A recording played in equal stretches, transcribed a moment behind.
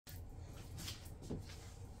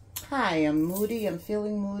Hi, I'm Moody. I'm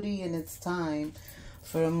feeling moody, and it's time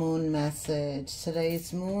for a moon message.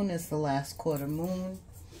 Today's moon is the last quarter moon,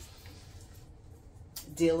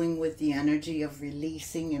 dealing with the energy of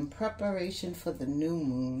releasing in preparation for the new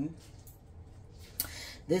moon.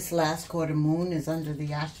 This last quarter moon is under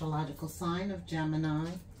the astrological sign of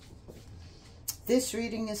Gemini. This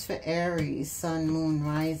reading is for Aries, Sun, Moon,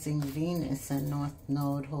 Rising, Venus, and North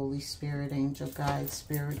Node, Holy Spirit, Angel Guides,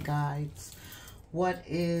 Spirit Guides. What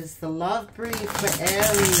is the love brief for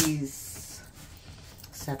Aries?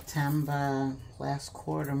 September, last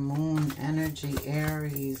quarter moon energy,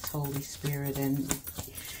 Aries, Holy Spirit, and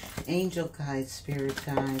Angel Guides, Spirit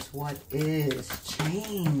Guides. What is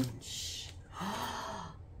change?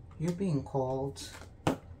 You're being called.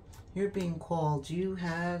 You're being called. You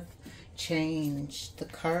have change, the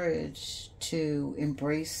courage to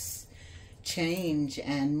embrace change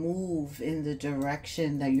and move in the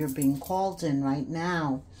direction that you're being called in right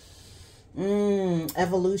now.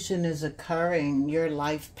 Evolution is occurring. Your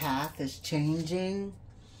life path is changing.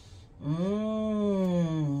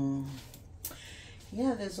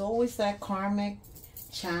 Yeah, there's always that karmic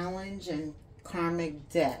challenge and karmic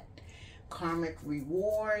debt, karmic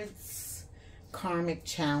rewards, karmic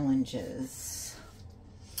challenges.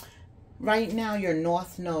 Right now, your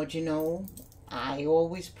North Node, you know, I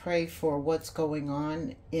always pray for what's going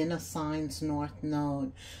on in a sign's North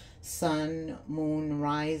Node. Sun, Moon,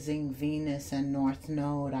 Rising, Venus, and North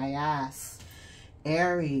Node. I ask,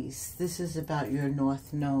 Aries, this is about your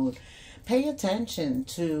North Node. Pay attention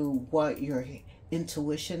to what your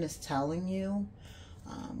intuition is telling you.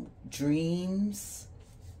 Dreams,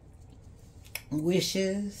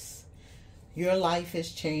 wishes. Your life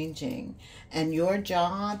is changing, and your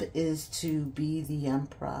job is to be the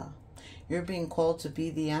emperor. You're being called to be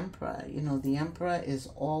the emperor. You know, the emperor is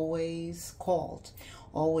always called,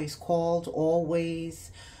 always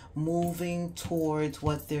moving towards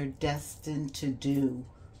what they're destined to do.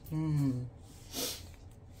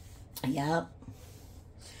 Yep.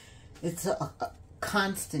 It's a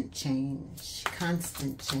constant change,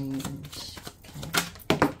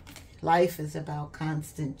 Okay. Life is about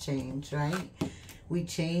constant change, right? We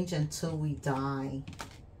change until we die.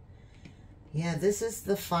 Yeah, this is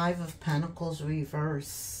the Five of Pentacles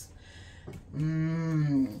reverse.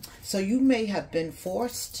 So you may have been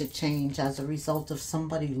forced to change as a result of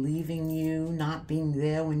somebody leaving you, not being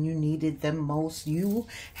there when you needed them most, you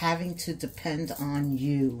having to depend on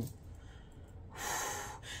you.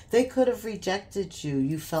 They could have rejected you.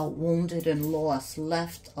 You felt wounded and lost,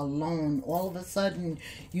 left alone. All of a sudden,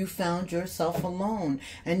 you found yourself alone,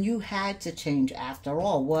 and you had to change. After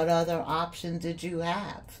all, what other option did you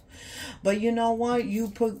have? But you know what?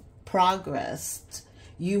 You progressed.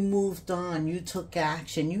 You moved on. You took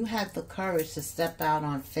action. You had the courage to step out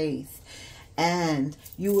on faith. And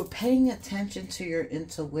you were paying attention to your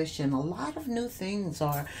intuition. A lot of new things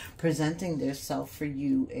are presenting themselves for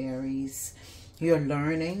you, Aries. You're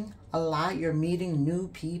learning a lot. You're meeting new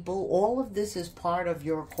people. All of this is part of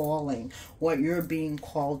your calling, what you're being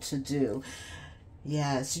called to do.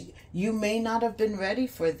 Yes, you may not have been ready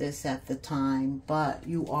for this at the time, but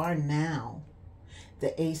you are now.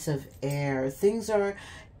 The Ace of Air. Things are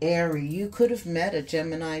airy. You could have met a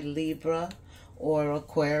Gemini, Libra, or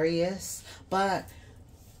Aquarius, but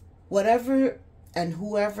whatever and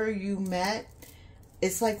whoever you met,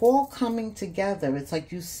 it's like all coming together. It's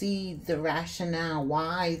like you see the rationale,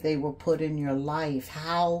 why they were put in your life,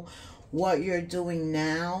 how what you're doing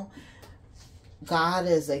now, God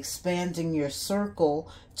is expanding your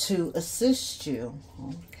circle to assist you.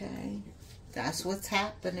 Okay, that's what's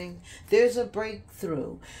happening. There's a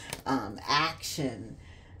breakthrough, action.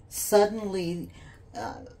 Suddenly,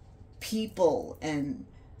 people and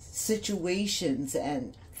situations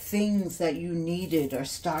and things that you needed are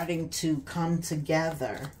starting to come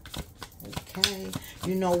together. Okay,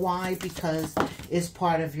 you know why? Because it's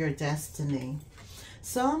part of your destiny.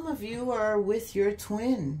 Some of you are with your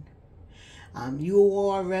twin. You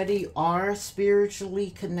already are spiritually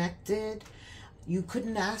connected. You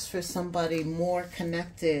couldn't ask for somebody more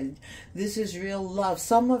connected. This is real love.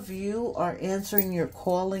 Some of you are answering your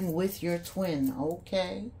calling with your twin.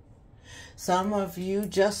 Okay, some of you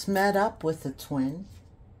just met up with a twin.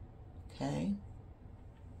 Okay.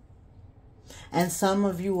 And some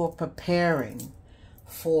of you are preparing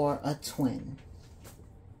for a twin.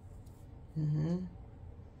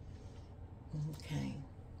 Okay.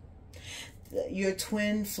 Your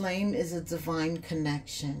twin flame is a divine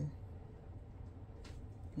connection.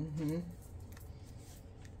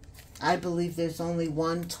 I believe there's only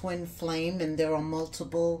one twin flame, and there are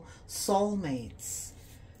multiple soulmates.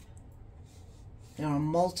 There are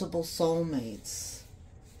multiple soulmates.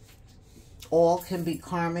 all can be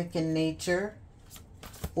karmic in nature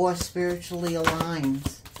or spiritually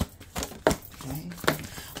aligned. Okay.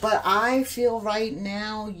 But I feel right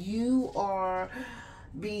now you are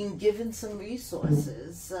being given some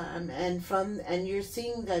resources, and you're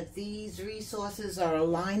seeing that these resources are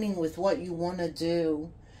aligning with what you want to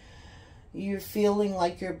do. You're feeling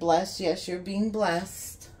like you're blessed. Yes, you're being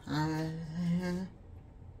blessed.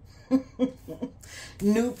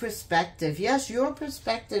 New perspective. Yes, your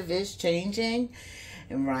perspective is changing.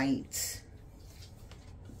 Right.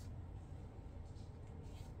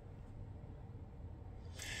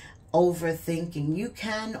 Overthinking. You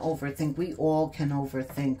can overthink. We all can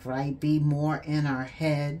overthink, right? Be more in our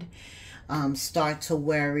head. Start to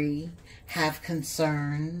worry. Have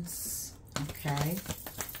concerns. Okay.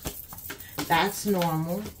 That's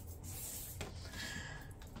normal.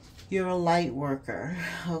 You're a light worker.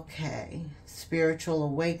 Okay. Spiritual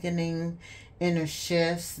awakening. Inner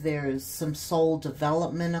shifts. There's some soul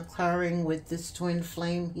development occurring with this twin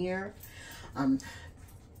flame here.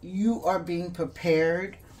 You are being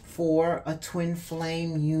prepared for a twin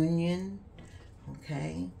flame union.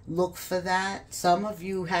 Okay, look for that. Some of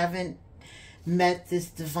you haven't met this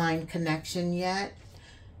divine connection yet.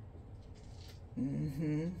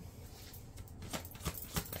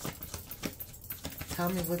 Tell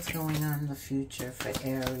me what's going on in the future for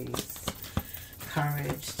Aries.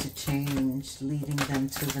 Courage to change, leading them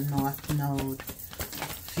to the North Node.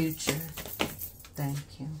 Future.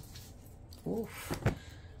 Thank you. Oof.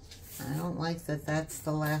 I don't like that that's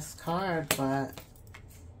the last card, but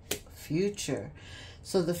future.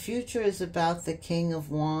 So the future is about the King of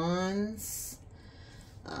Wands,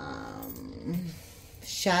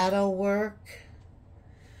 shadow work,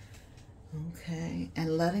 okay,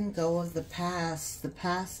 and letting go of the past. The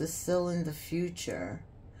past is still in the future.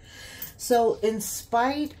 So in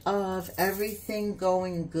spite of everything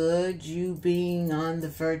going good, you being on the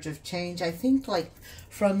verge of change, I think like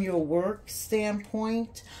from your work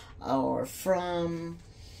standpoint, or from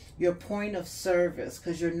your point of service,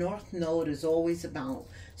 because your North Node is always about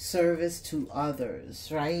service to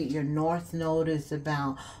others, right? Your North Node is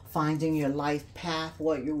about finding your life path,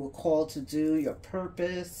 what you were called to do, your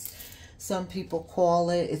purpose. Some people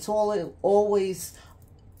call it. It always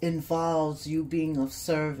involves you being of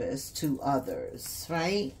service to others,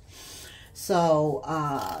 right? So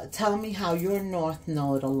tell me how your North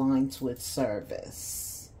Node aligns with service.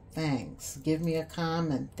 Thanks. Give me a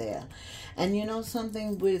comment there. And you know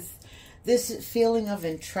something, with this feeling of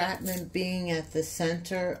entrapment being at the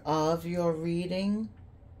center of your reading.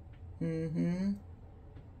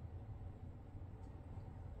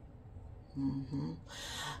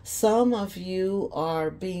 Some of you are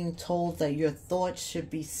being told that your thoughts should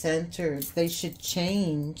be centered. They should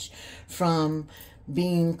change from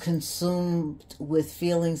being consumed with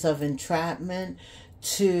feelings of entrapment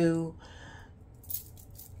to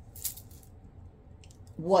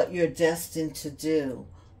what you're destined to do,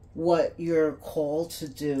 what you're called to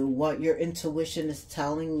do, what your intuition is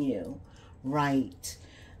telling you, right?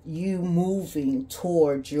 You moving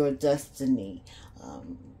towards your destiny,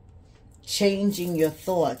 changing your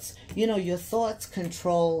thoughts. You know, your thoughts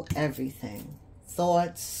control everything.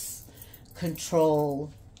 Thoughts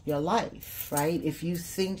control your life, right? If you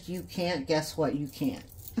think you can't, guess what? You can't.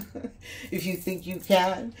 If you think you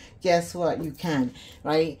can, guess what? You can,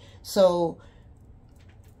 right? So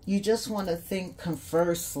you just want to think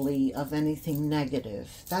conversely of anything negative.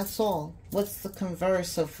 That's all. What's the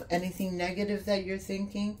converse of anything negative that you're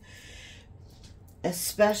thinking?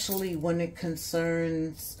 Especially when it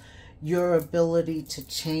concerns your ability to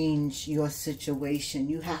change your situation.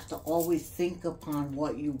 You have to always think upon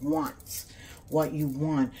what you want. What you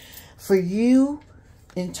want. For you,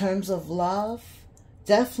 in terms of love,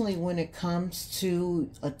 definitely when it comes to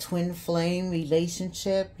a twin flame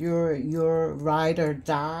relationship, your ride or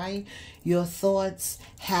die, your thoughts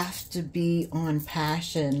have to be on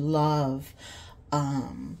passion, love,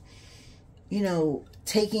 you know,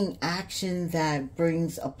 taking action that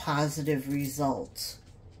brings a positive result.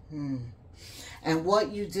 And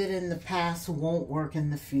what you did in the past won't work in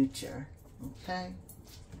the future. Okay?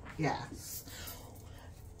 Yes.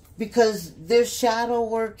 Because there's shadow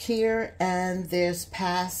work here and there's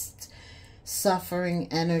past suffering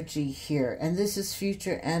energy here. And this is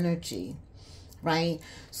future energy, right?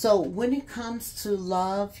 So when it comes to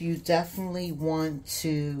love, you definitely want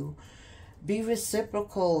to be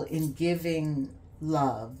reciprocal in giving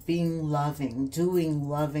love, being loving, doing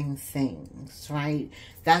loving things, right?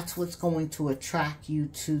 That's what's going to attract you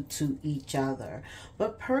to each other.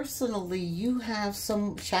 But personally, you have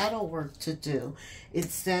some shadow work to do.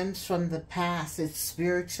 It stems from the past. It's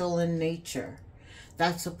spiritual in nature.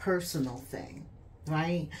 That's a personal thing,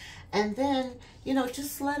 right? And then, you know,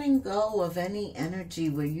 just letting go of any energy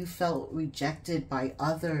where you felt rejected by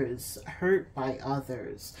others, hurt by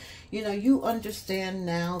others. You know, you understand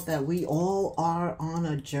now that we all are on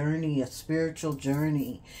a journey, a spiritual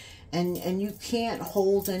journey. And you can't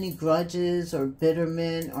hold any grudges or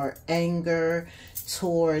bitterment or anger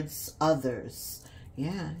towards others.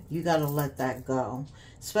 Yeah, you got to let that go,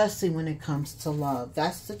 especially when it comes to love.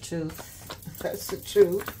 That's the truth. That's the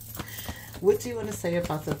truth. What do you want to say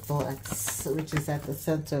about the thoughts, which is at the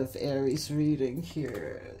center of Aries reading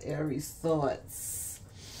here? Aries thoughts.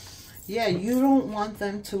 Yeah, you don't want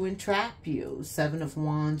them to entrap you. Seven of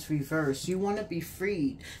Wands reverse. You want to be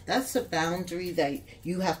freed. That's a boundary that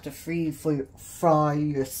you have to free for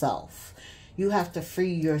yourself. You have to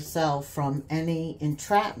free yourself from any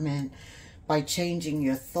entrapment by changing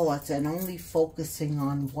your thoughts and only focusing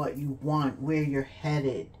on what you want, where you're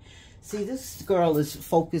headed. See, this girl is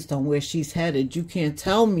focused on where she's headed. You can't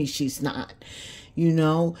tell me she's not, you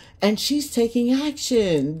know, and she's taking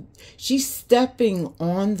action. She's stepping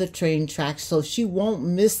on the train tracks so she won't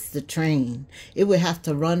miss the train. It would have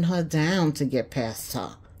to run her down to get past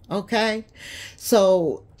her. Okay?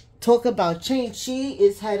 So talk about change. She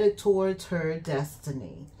is headed towards her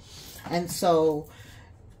destiny. And so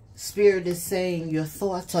Spirit is saying your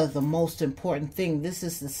thoughts are the most important thing. This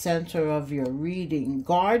is the center of your reading.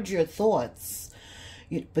 Guard your thoughts,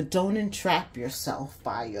 but don't entrap yourself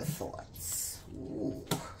by your thoughts. Ooh,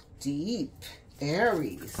 deep.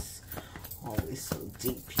 Aries. Always so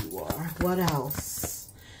deep you are. What else?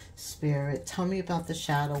 Spirit, tell me about the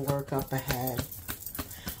shadow work up ahead.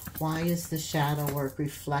 Why is the shadow work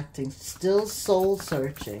reflecting? Still soul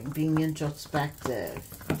searching, being introspective.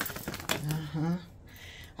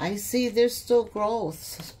 I see there's still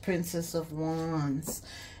growth. Princess of Wands.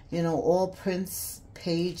 You know, all Prince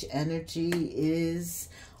Page energy is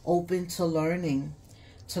open to learning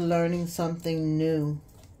something new.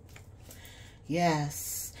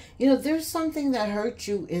 Yes. You know, there's something that hurt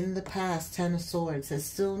you in the past, Ten of Swords, that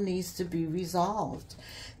still needs to be resolved.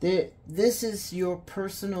 This is your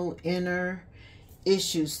personal inner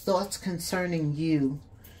issues, thoughts concerning you.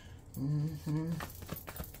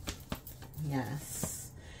 Yes.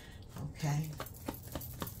 Okay.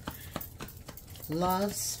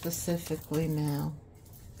 Love specifically now.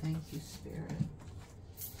 Thank you, Spirit.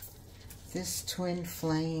 This twin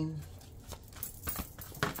flame.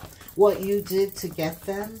 What you did to get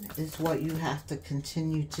them is what you have to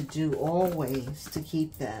continue to do always to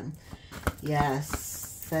keep them. Yes.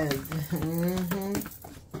 Said.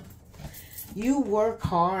 You work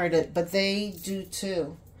hard, but they do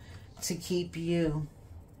too, to keep you.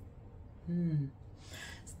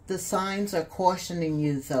 The signs are cautioning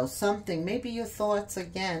you, though. Something, maybe your thoughts,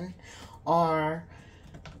 again, are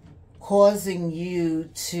causing you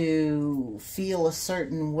to feel a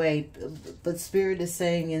certain way. But Spirit is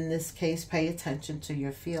saying, in this case, pay attention to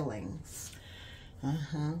your feelings.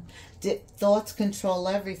 Thoughts control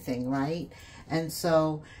everything, right? And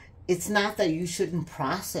so it's not that you shouldn't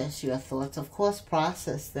process your thoughts. Of course,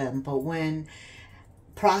 process them. But when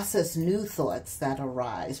process new thoughts that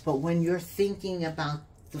arise. But when you're thinking about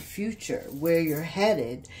the future, where you're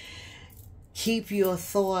headed, keep your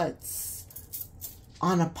thoughts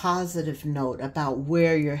on a positive note about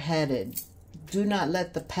where you're headed. Do not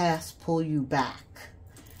let the past pull you back.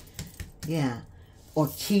 Yeah. Or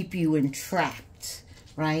keep you entrapped,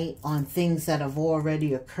 right? On things that have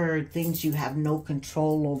already occurred, things you have no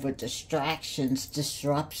control over, distractions,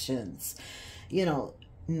 disruptions. You know,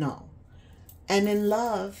 no. And in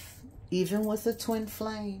love, even with a twin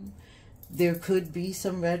flame, there could be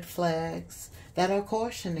some red flags that are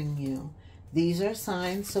cautioning you. These are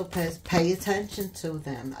signs, so pay attention to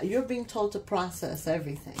them. You're being told to process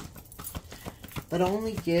everything, but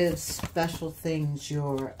only give special things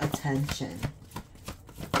your attention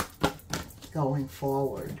going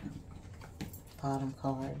forward. Bottom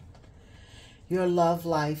card. Your love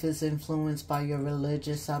life is influenced by your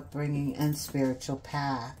religious upbringing and spiritual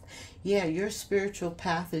path. Yeah, your spiritual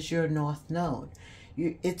path is your north node.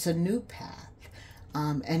 It's a new path.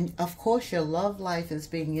 And of course your love life is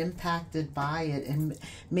being impacted by it, and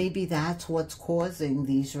maybe that's what's causing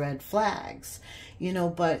these red flags, you know,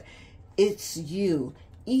 but it's you.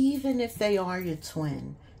 Even if they are your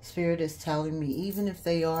twin, Spirit is telling me, even if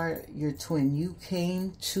they are your twin, you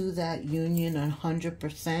came to that union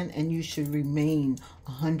 100%, and you should remain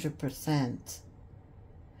 100%.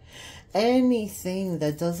 Anything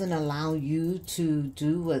that doesn't allow you to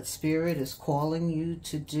do what Spirit is calling you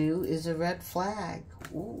to do is a red flag.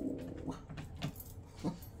 Ooh.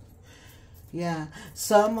 Yeah.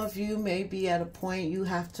 Some of you may be at a point you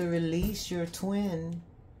have to release your twin.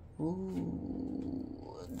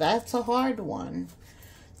 Ooh, that's a hard one.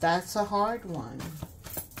 That's a hard one.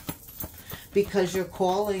 Because your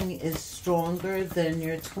calling is stronger than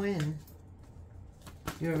your twin.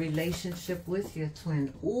 Your relationship with your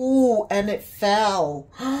twin. Ooh, and it fell.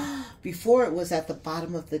 Before it was at the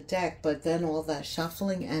bottom of the deck, but then all that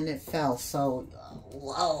shuffling and it fell. So,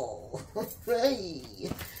 whoa. Hey.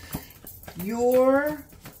 Your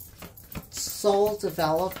soul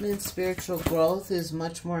development, spiritual growth is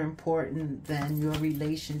much more important than your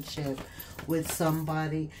relationship with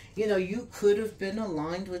somebody. You know, you could have been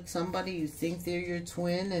aligned with somebody, you think they're your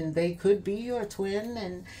twin, and they could be your twin,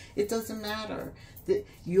 and it doesn't matter.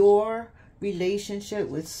 Your relationship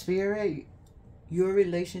with spirit, your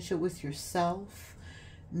relationship with yourself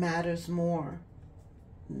matters more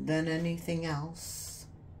than anything else.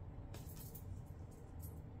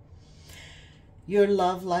 Your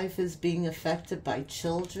love life is being affected by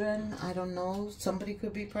children. I don't know. Somebody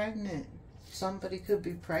could be pregnant. Somebody could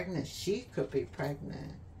be pregnant. She could be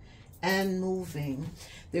pregnant and moving.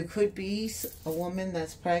 There could be a woman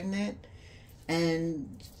that's pregnant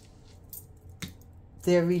and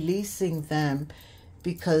they're releasing them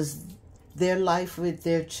because their life with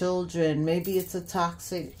their children, maybe it's a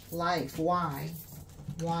toxic life. Why?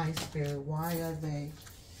 Why, Spirit? Why are they?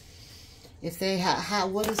 If they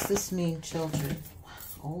what does this mean, children?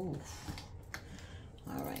 Oh.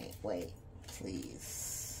 All right, wait,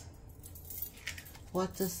 please.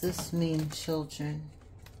 What does this mean, children?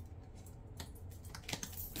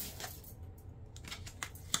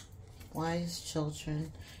 Why is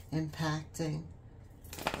children impacting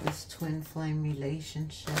this twin flame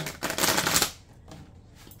relationship?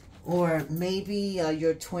 Or maybe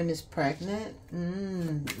your twin is pregnant.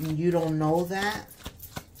 You don't know that.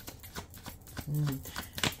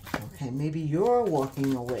 Okay, maybe you're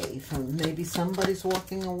walking away from, maybe somebody's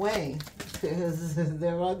walking away because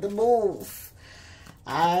they're on the move.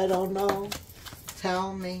 I don't know.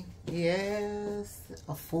 Tell me. Yes,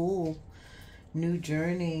 a fool. New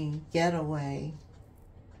journey, getaway.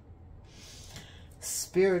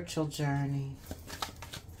 Spiritual journey.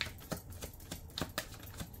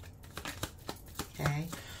 Okay.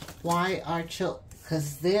 Why are children?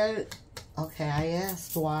 Because they're... Okay, I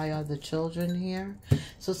asked why are the children here?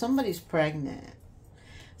 So somebody's pregnant.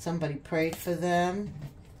 Somebody prayed for them,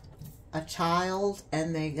 a child,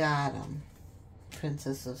 and they got them.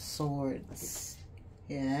 Princess of Swords.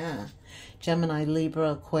 Yeah. Gemini,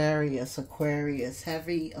 Libra, Aquarius. Aquarius.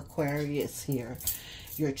 Heavy Aquarius here.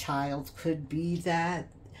 Your child could be that.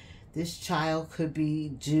 This child could be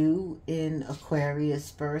due in Aquarius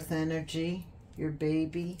birth energy. Your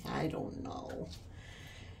baby. I don't know.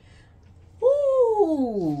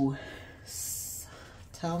 Ooh,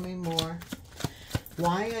 tell me more.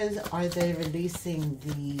 Why are they releasing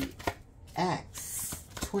the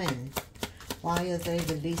twin? Why are they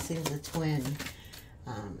releasing the twin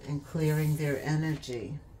and clearing their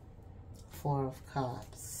energy? Four of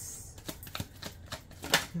Cups.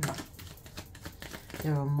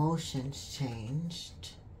 Their emotions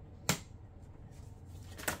changed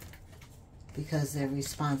because their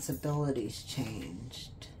responsibilities changed.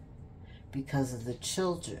 Because of the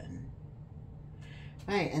children.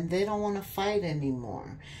 Right, and they don't want to fight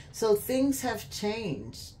anymore. So things have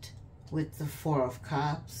changed with the Four of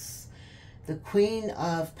Cups. The Queen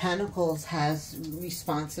of Pentacles has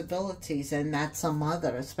responsibilities, and that's a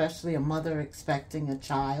mother, especially a mother expecting a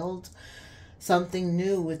child. Something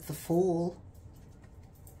new with the Fool.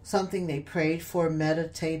 Something they prayed for,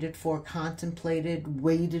 meditated for, contemplated,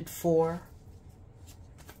 waited for.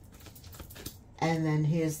 And then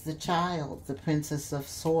here's the child, the Princess of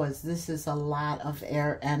Swords. This is a lot of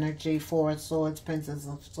air energy. Four of Swords, Princess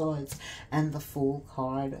of Swords, and the Fool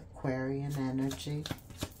card, Aquarian energy.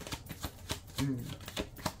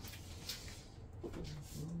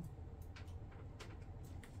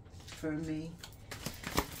 For me.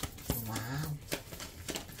 Wow.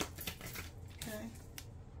 Okay.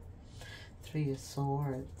 Three of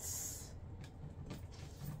Swords.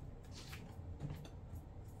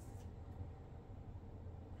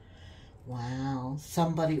 Wow.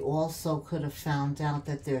 Somebody also could have found out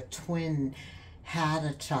that their twin had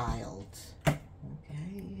a child.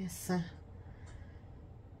 Okay, yes.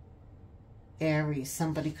 Aries.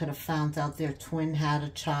 Somebody could have found out their twin had a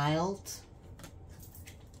child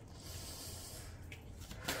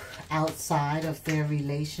outside of their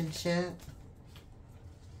relationship.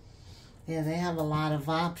 Yeah, they have a lot of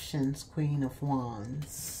options, Queen of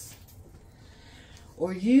Wands.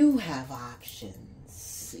 Or you have options.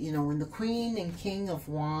 You know, when the Queen and King of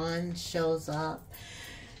Wands shows up,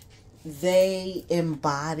 they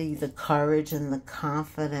embody the courage and the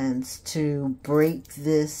confidence to break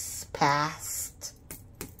this past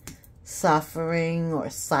suffering or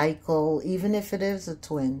cycle, even if it is a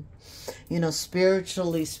twin. You know,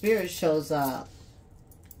 spiritually, spirit shows up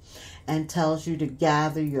and tells you to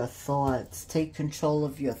gather your thoughts, take control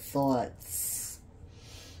of your thoughts.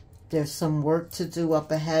 There's some work to do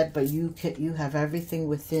up ahead, but you have everything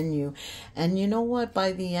within you. And you know what?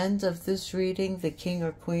 By the end of this reading, the King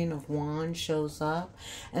or Queen of Wands shows up,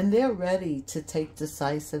 and they're ready to take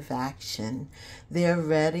decisive action. They're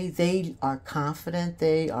ready. They are confident.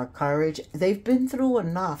 They are courage. They've been through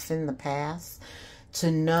enough in the past to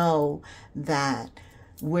know that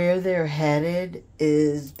where they're headed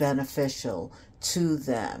is beneficial to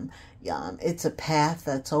them. It's a path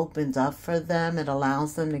that's opened up for them. It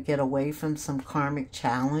allows them to get away from some karmic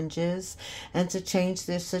challenges and to change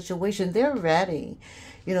their situation. They're ready.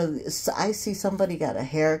 You know, I see somebody got a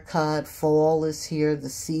haircut. Fall is here. The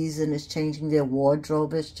season is changing. Their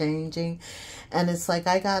wardrobe is changing. And it's like,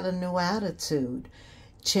 I got a new attitude.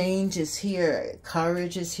 Change is here.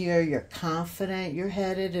 Courage is here. You're confident. You're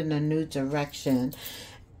headed in a new direction.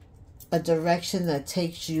 A direction that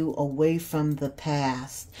takes you away from the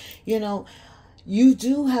past. You know, you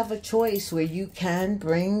do have a choice where you can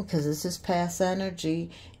bring, because this is past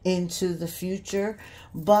energy, into the future.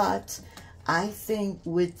 But I think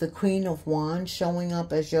with the Queen of Wands showing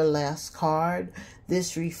up as your last card,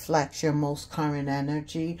 this reflects your most current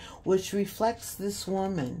energy, which reflects this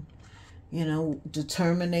woman. You know,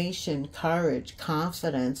 determination, courage,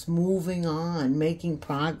 confidence, moving on, making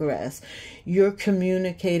progress. You're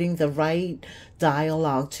communicating the right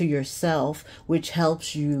dialogue to yourself, which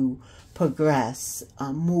helps you progress,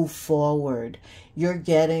 move forward. You're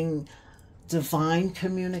getting divine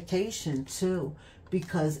communication too,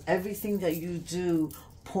 because everything that you do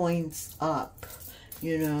points up,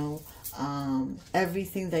 you know.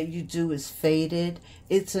 Everything that you do is fated.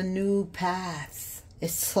 It's a new path.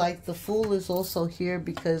 It's like the Fool is also here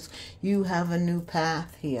because you have a new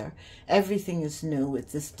path here. Everything is new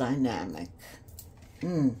with this dynamic.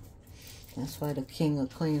 That's why the King or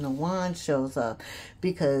Queen of Wands shows up.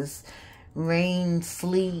 Because rain,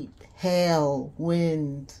 sleet, hail,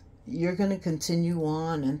 wind, you're going to continue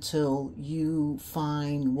on until you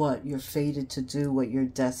find what you're fated to do, what you're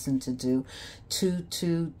destined to do.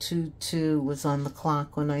 2222 was on the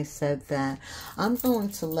clock when I said that. I'm going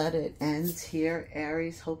to let it end here,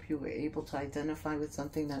 Aries. Hope you were able to identify with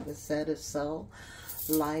something that was said. If so,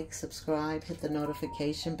 like, subscribe, hit the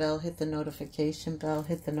notification bell, hit the notification bell,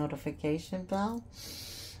 hit the notification bell,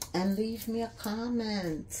 and leave me a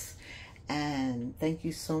comment. And thank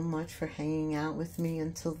you so much for hanging out with me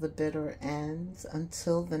until the bitter ends,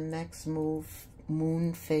 until the next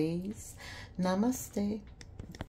moon phase. Namaste.